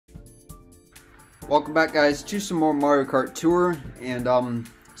Welcome back, guys, to some more Mario Kart Tour. And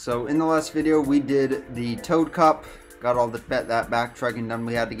so in the last video we did the Toad Cup, got all that backtracking done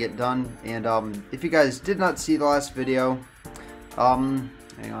we had to get done. And if you guys did not see the last video, hang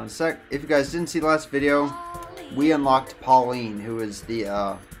on a sec. If you guys didn't see the last video, we unlocked Pauline, who is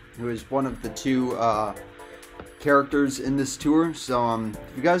one of the two characters in this tour. So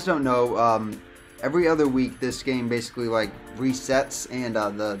if you guys don't know, every other week this game basically like resets and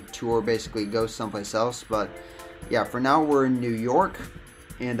the tour basically goes someplace else. But yeah, for now we're in New York,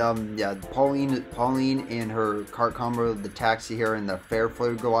 and yeah, Pauline and her kart combo, the taxi here and the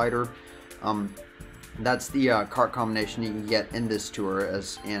Fairflow glider, that's the kart combination you can get in this tour.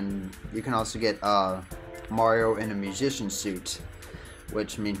 And you can also get Mario in a musician suit,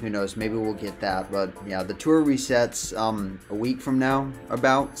 which, I mean, who knows, maybe we'll get that. But yeah, the tour resets a week from now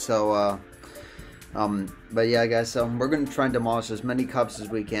about, so but yeah, guys, so we're going to try and demolish as many cups as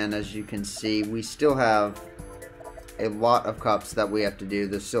we can. As you can see, we still have a lot of cups that we have to do.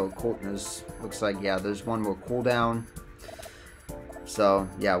 There's still a coolness, looks like, yeah, there's one more cooldown. So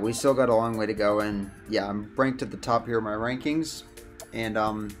yeah, we still got a long way to go, and yeah, I'm ranked at the top here in my rankings. And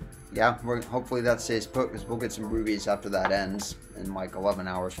yeah, hopefully that stays put, because we'll get some rubies after that ends in like 11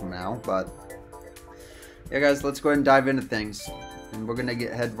 hours from now. But yeah, guys, let's go ahead and dive into things, and we're gonna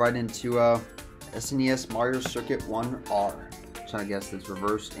head right into SNES Mario Circuit 1R. So I guess that's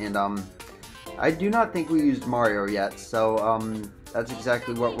reversed. And I do not think we used Mario yet, so that's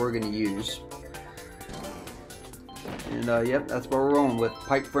exactly what we're gonna use. And yep, that's what we're rolling with.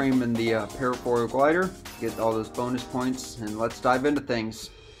 Pipe frame and the parafoil glider. Get all those bonus points, and let's dive into things.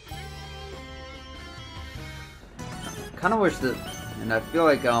 Kind of wish that, and I feel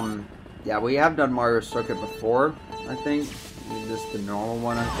like yeah, we have done Mario Circuit before, I think. This is the normal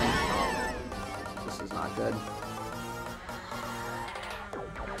one, I think. This is not good.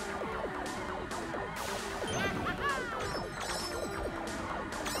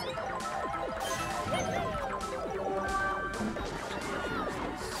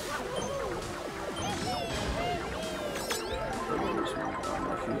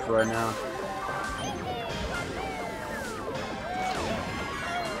 Right now.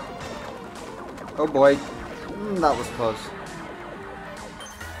 Oh boy, that was close.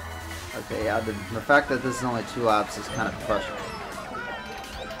 Okay, yeah, the fact that this is only 2 laps is kind of frustrating.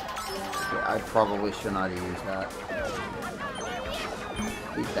 Yeah, I probably should not have used that.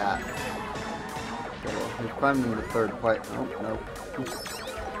 Beat that. Okay, well, we climbed into 3rd place. Oh, no.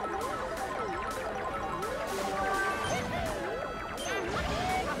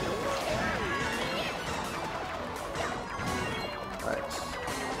 Alright.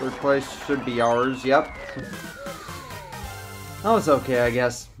 3rd place should be ours, yep. That was okay, I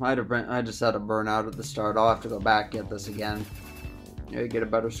guess. I just had a burnout at the start. I'll have to go back, get this again. Yeah, get a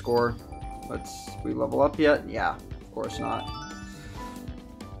better score. We level up yet? Yeah, of course not.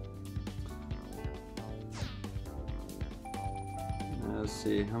 Let's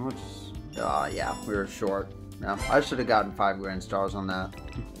see, how much? Yeah, we were short. Yeah, I should have gotten 5 grand stars on that.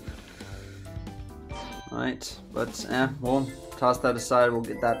 Alright, but we'll toss that aside. We'll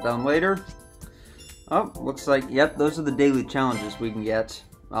get that done later. Oh, looks like, yep, those are the daily challenges we can get.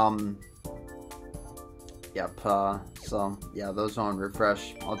 Yep, so, yeah, those on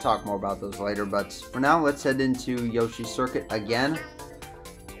refresh. I'll talk more about those later, but for now, let's head into Yoshi's Circuit again.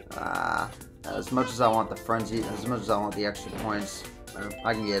 As much as I want the frenzy, as much as I want the extra points,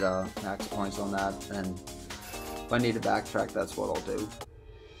 I can get max points on that, and if I need to backtrack, that's what I'll do.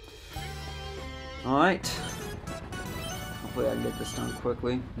 Alright. Hopefully I can get this done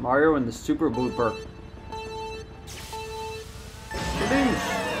quickly. Mario and the Super Blooper.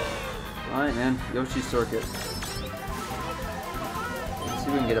 Alright, man. Yoshi's Circuit. Let's see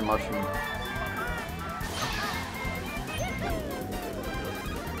if we can get a mushroom.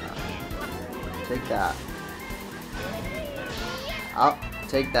 Take that. Oh,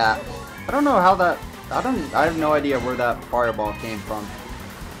 take that. I don't know how that... I have no idea where that fireball came from.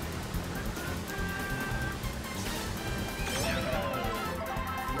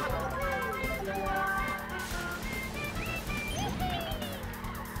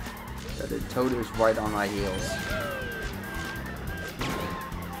 The Toad is right on my heels.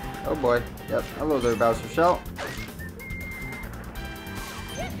 Oh boy. Yep. Hello there, Bowser Shell.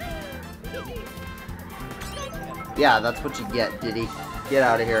 Yeah, that's what you get, Diddy. Get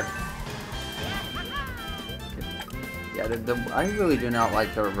out of here. Yeah, I really do not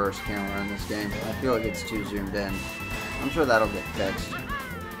like the reverse camera in this game. I feel like it's too zoomed in. I'm sure that'll get fixed.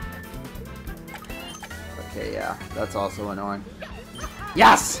 Okay, yeah. That's also annoying.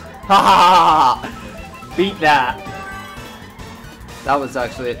 Yes! Ha ha ha! Beat that! That was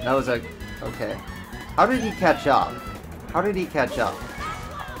actually, that was like, okay. How did he catch up? How did he catch up?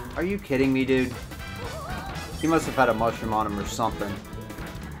 Are you kidding me, dude? He must have had a mushroom on him or something.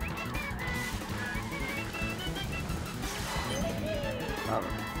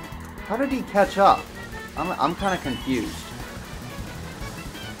 How did he catch up? I'm kind of confused.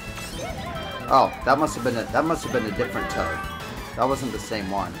 Oh, that must have been a different toad. That wasn't the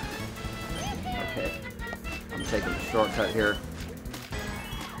same one. Okay, I'm taking a shortcut here.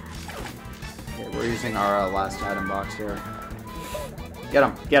 Okay, we're using our last item box here. Get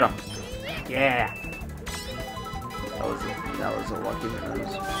him! Get him! Yeah! That was a lucky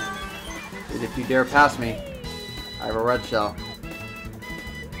nose. Dude, if you dare pass me, I have a red shell.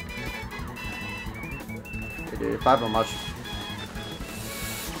 Okay, dude, if I have a mushroom.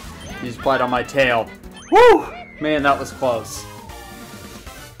 He's bite on my tail. Woo! Man, that was close.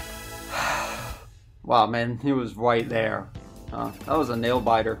 Wow, man, he was right there. That was a nail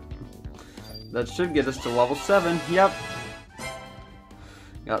biter. That should get us to level 7. Yep.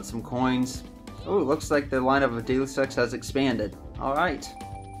 Got some coins. Oh, looks like the lineup of daily sex has expanded. Alright.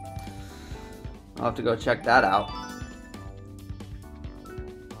 I'll have to go check that out.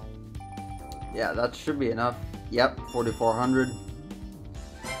 Yeah, that should be enough. Yep, 4,400.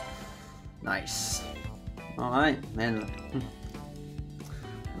 Nice. Alright, man.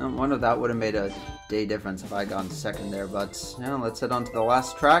 No wonder that would have made a day difference if I got second there, but yeah, let's head on to the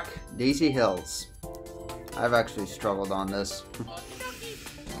last track, Daisy Hills. I've actually struggled on this.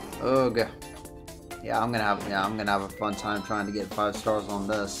 Okay. Yeah, I'm gonna have a fun time trying to get 5 stars on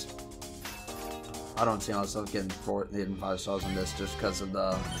this. I don't see myself getting 5 stars on this just because of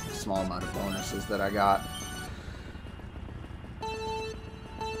the small amount of bonuses that I got.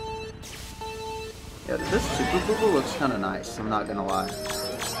 Yeah, this Super Boo looks kind of nice, I'm not gonna lie.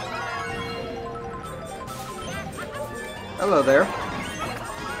 Hello there.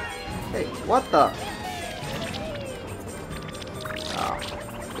 Hey, what the? Oh,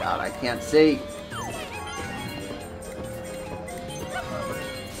 God, I can't see.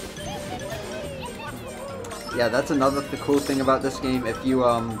 Yeah, that's another cool thing about this game. If you,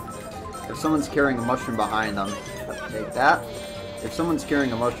 if someone's carrying a mushroom behind them, take that. If someone's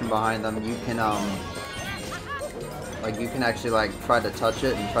carrying a mushroom behind them, you can, like, you can actually, like, try to touch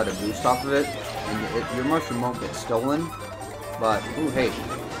it and try to boost off of it, and your mushroom won't get stolen. But, ooh, hey.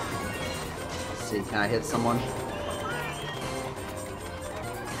 Let's see, can I hit someone?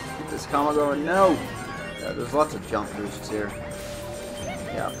 Keep this combo going. No! Yeah, there's lots of jump boosts here.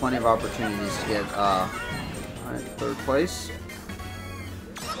 Yeah, plenty of opportunities to get, alright, 3rd place.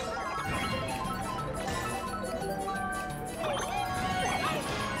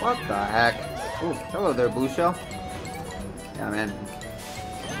 What the heck? Ooh, hello there, Blue Shell. Yeah, man.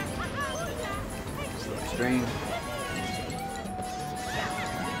 String.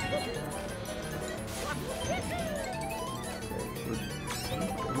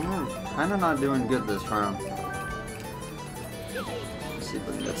 Kinda not doing good this round. Let's see if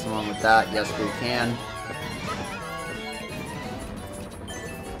we can get someone with that. Yes, we can.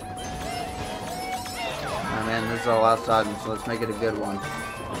 Oh man, this is our last item, so let's make it a good one.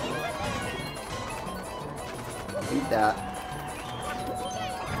 Eat that.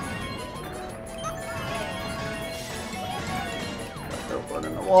 Throw one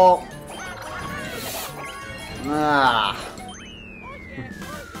in the wall. Ah.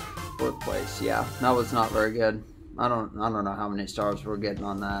 4th place, yeah, that was not very good. I don't know how many stars we're getting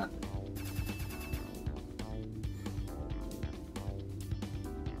on that.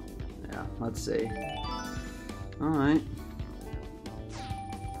 Yeah, let's see. Alright.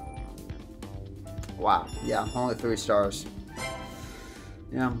 Wow, yeah, only 3 stars.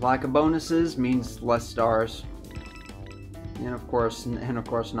 Yeah, lack of bonuses means less stars. And of course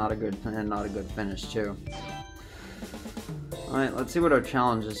not a good finish too. Alright, let's see what our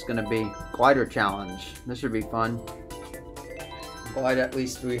challenge is going to be. Glider challenge. This should be fun. Glide at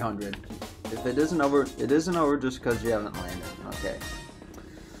least 300. If it isn't over, it isn't over just because you haven't landed. Okay.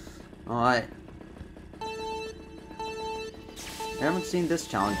 Alright. I haven't seen this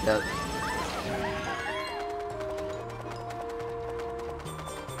challenge yet.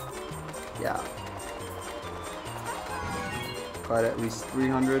 Yeah. Glide at least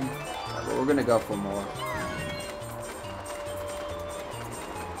 300. Yeah, but we're going to go for more.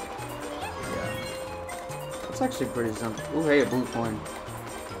 Actually pretty simple. Ooh, hey, a blue coin.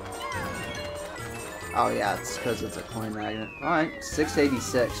 Oh yeah, it's because it's a coin magnet. Alright,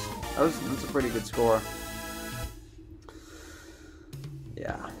 686. That's a pretty good score.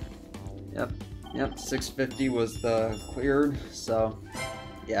 Yeah. Yep, 650 was the cleared, so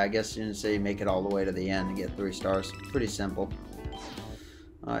yeah, I guess you can say make it all the way to the end and get 3 stars. Pretty simple.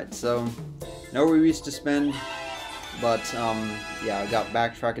 Alright, so No rubies to spend, but yeah, I got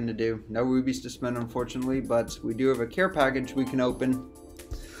backtracking to do. No rubies to spend, unfortunately, but we do have a care package we can open.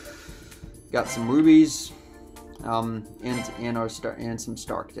 Got some rubies, and some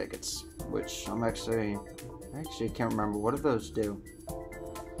Stark tickets, which I actually can't remember. What do those do?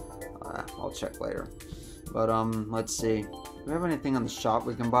 I'll check later. But let's see. Do we have anything on the shop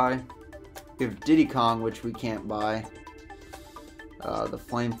we can buy? We have Diddy Kong, which we can't buy. The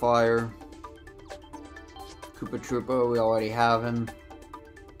Flame Flyer. Koopa Troopa, we already have him.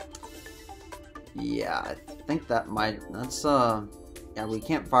 Yeah, I think that might. That's yeah, we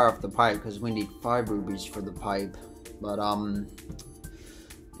can't fire off the pipe because we need 5 rubies for the pipe. But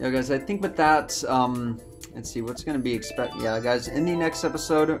yeah, guys, I think with that, let's see what's going to be yeah, guys, in the next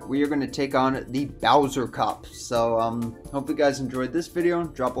episode we are going to take on the Bowser Cup. So hope you guys enjoyed this video.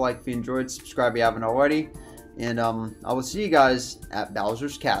 Drop a like if you enjoyed, subscribe if you haven't already, and I will see you guys at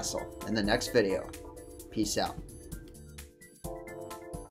Bowser's Castle in the next video. Peace out.